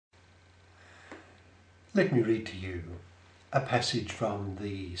Let me read to you a passage from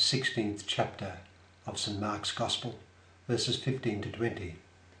the 16th chapter of St. Mark's Gospel, verses 15 to 20.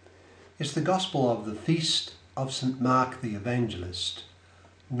 It's the Gospel of the feast of St. Mark the Evangelist,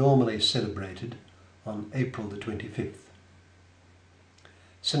 normally celebrated on April the 25th.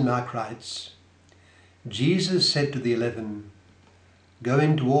 St. Mark writes, Jesus said to the 11, "Go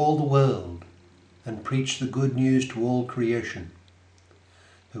into all the world and preach the good news to all creation.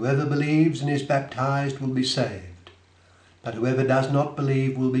 Whoever believes and is baptized will be saved, but whoever does not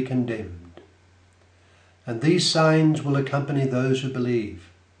believe will be condemned. And these signs will accompany those who believe.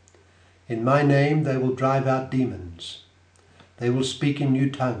 In my name they will drive out demons. They will speak in new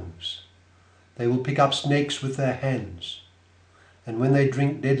tongues. They will pick up snakes with their hands. And when they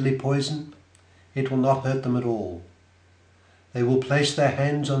drink deadly poison, it will not hurt them at all. They will place their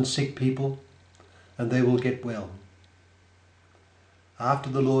hands on sick people, and they will get well."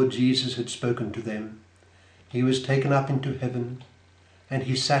 After the Lord Jesus had spoken to them, he was taken up into heaven, and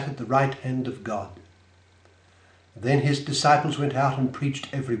he sat at the right hand of God. Then his disciples went out and preached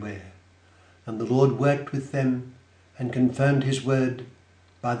everywhere, and the Lord worked with them and confirmed his word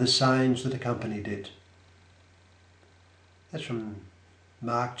by the signs that accompanied it. That's from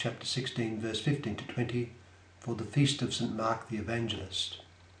Mark chapter 16, verse 15 to 20, for the feast of St. Mark the Evangelist.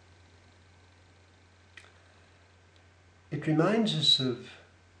 It reminds us of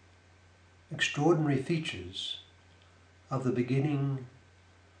extraordinary features of the beginning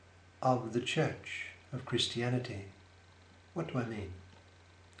of the Church of Christianity. What do I mean?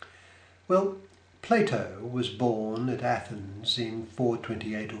 Well, Plato was born at Athens in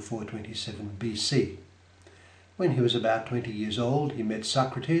 428 or 427 BC. When he was about 20 years old, he met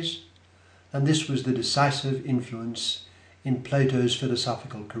Socrates, and this was the decisive influence in Plato's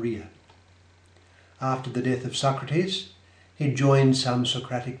philosophical career. After the death of Socrates, he joined some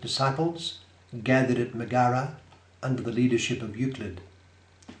Socratic disciples gathered at Megara under the leadership of Euclid.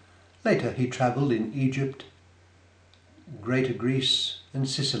 Later he travelled in Egypt, Greater Greece and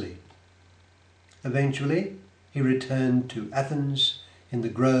Sicily. Eventually he returned to Athens in the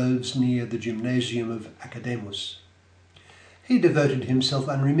groves near the Gymnasium of Academus. He devoted himself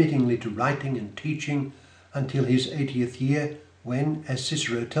unremittingly to writing and teaching until his 80th year, when, as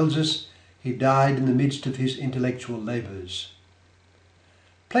Cicero tells us, he died in the midst of his intellectual labours.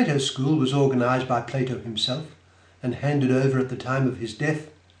 Plato's school was organised by Plato himself and handed over at the time of his death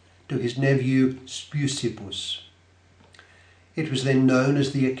to his nephew Speusippus. It was then known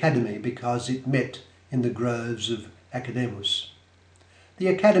as the Academy because it met in the groves of Academus. The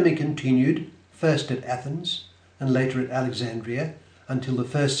Academy continued first at Athens and later at Alexandria until the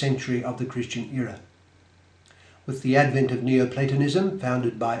 1st century of the Christian era. With the advent of Neoplatonism,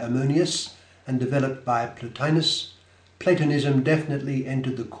 founded by Ammonius and developed by Plotinus, Platonism definitely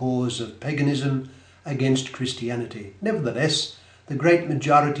entered the cause of paganism against Christianity. Nevertheless, the great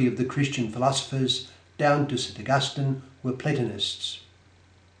majority of the Christian philosophers, down to St. Augustine, were Platonists.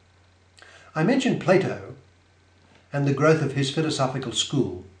 I mention Plato and the growth of his philosophical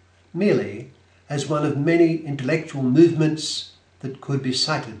school merely as one of many intellectual movements that could be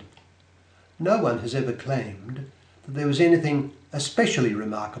cited. No one has ever claimed that there was anything especially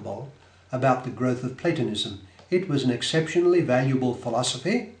remarkable about the growth of Platonism. It was an exceptionally valuable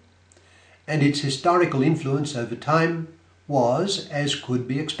philosophy, and its historical influence over time was as could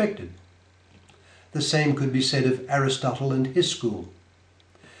be expected. The same could be said of Aristotle and his school.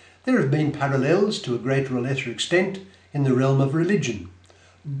 There have been parallels to a greater or lesser extent in the realm of religion.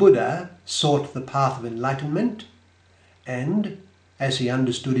 Buddha sought the path of enlightenment and, as he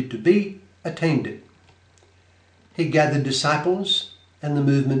understood it to be, attained it. He gathered disciples and the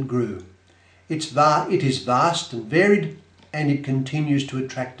movement grew. It is vast and varied, and it continues to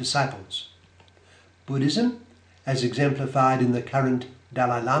attract disciples. Buddhism, as exemplified in the current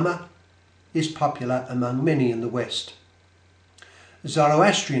Dalai Lama, is popular among many in the West.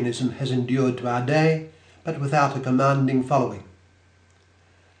 Zoroastrianism has endured to our day, but without a commanding following.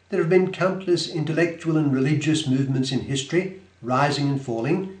 There have been countless intellectual and religious movements in history, rising and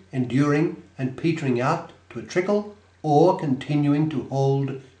falling, enduring and petering out to a trickle, or continuing to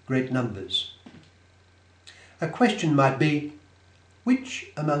hold great numbers. A question might be,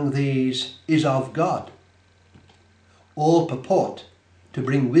 which among these is of God? All purport to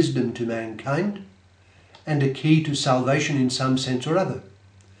bring wisdom to mankind and a key to salvation in some sense or other.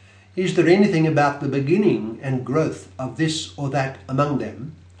 Is there anything about the beginning and growth of this or that among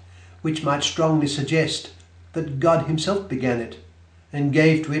them which might strongly suggest that God himself began it and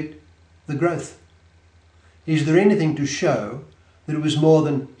gave to it the growth? Is there anything to show that it was more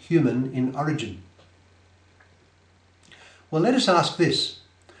than human in origin? Well, let us ask this.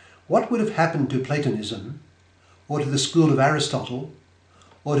 What would have happened to Platonism, or to the school of Aristotle,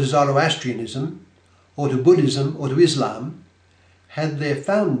 or to Zoroastrianism, or to Buddhism, or to Islam, had their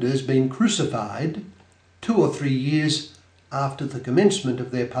founders been crucified 2 or 3 years after the commencement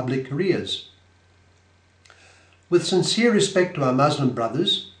of their public careers? With sincere respect to our Muslim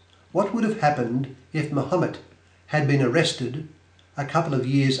brothers, what would have happened if Muhammad had been arrested a couple of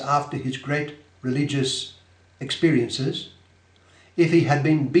years after his great religious experiences, if he had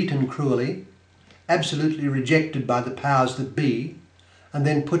been beaten cruelly, absolutely rejected by the powers that be, and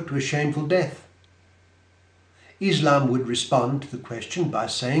then put to a shameful death? Islam would respond to the question by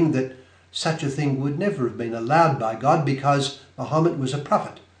saying that such a thing would never have been allowed by God because Muhammad was a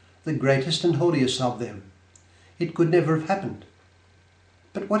prophet, the greatest and holiest of them. It could never have happened.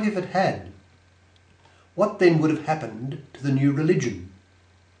 But what if it had? What then would have happened to the new religion?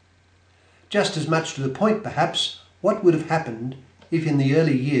 Just as much to the point, perhaps, what would have happened if in the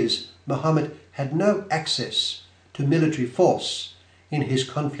early years Muhammad had no access to military force in his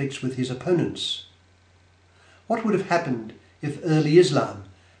conflicts with his opponents? What would have happened if early Islam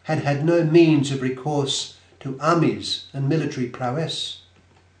had had no means of recourse to armies and military prowess?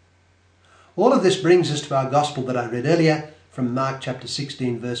 All of this brings us to our gospel that I read earlier from Mark chapter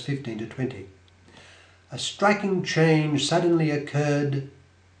 16, verse 15 to 20. A striking change suddenly occurred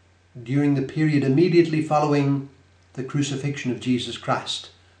during the period immediately following the crucifixion of Jesus Christ,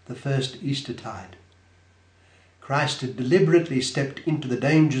 the first Eastertide. Christ had deliberately stepped into the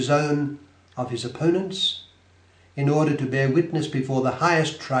danger zone of his opponents in order to bear witness before the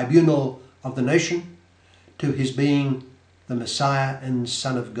highest tribunal of the nation to his being the Messiah and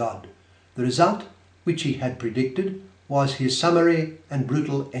Son of God. The result, which he had predicted, was his summary and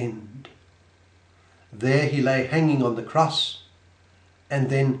brutal end. There he lay hanging on the cross and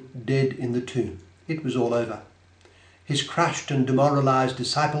then dead in the tomb. It was all over. His crushed and demoralized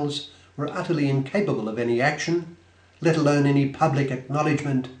disciples were utterly incapable of any action, let alone any public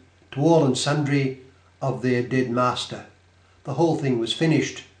acknowledgement to all and sundry of their dead master. The whole thing was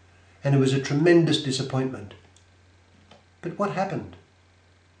finished, and it was a tremendous disappointment. But what happened?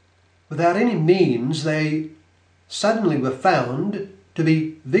 Without any means, they suddenly were found to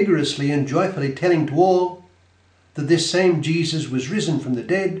be vigorously and joyfully telling to all that this same Jesus was risen from the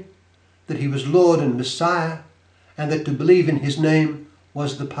dead, that he was Lord and Messiah, and that to believe in his name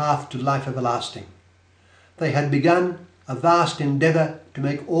was the path to life everlasting. They had begun a vast endeavour to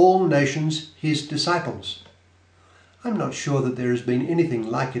make all nations his disciples. I'm not sure that there has been anything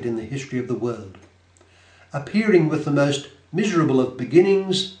like it in the history of the world. Appearing with the most miserable of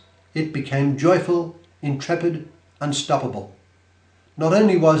beginnings, it became joyful, intrepid, unstoppable. Not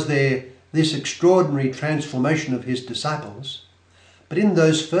only was there this extraordinary transformation of his disciples, but in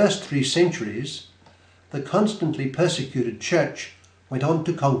those first 3 centuries, the constantly persecuted church went on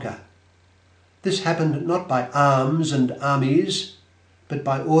to conquer. This happened not by arms and armies, but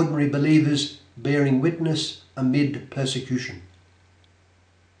by ordinary believers bearing witness amid persecution.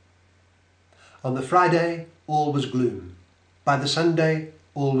 On the Friday, all was gloom. By the Sunday,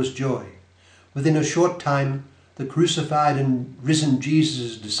 all was joy. Within a short time, the crucified and risen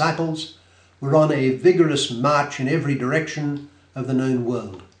Jesus' disciples were on a vigorous march in every direction of the known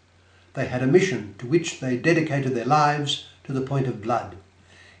world. They had a mission to which they dedicated their lives to the point of blood.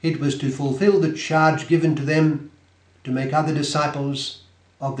 It was to fulfill the charge given to them to make other disciples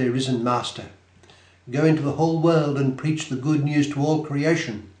of their risen Master. Go into the whole world and preach the good news to all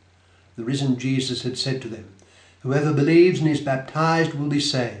creation. The risen Jesus had said to them, whoever believes and is baptized will be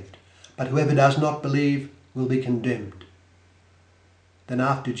saved, but whoever does not believe will be condemned. Then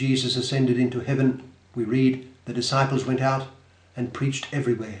after Jesus ascended into heaven, we read, the disciples went out and preached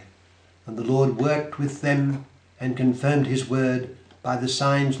everywhere, and the Lord worked with them and confirmed his word by the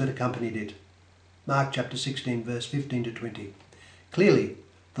signs that accompanied it. Mark chapter 16, verse 15 to 20. Clearly,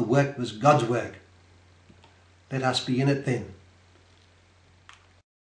 the work was God's work. Let us be in it then.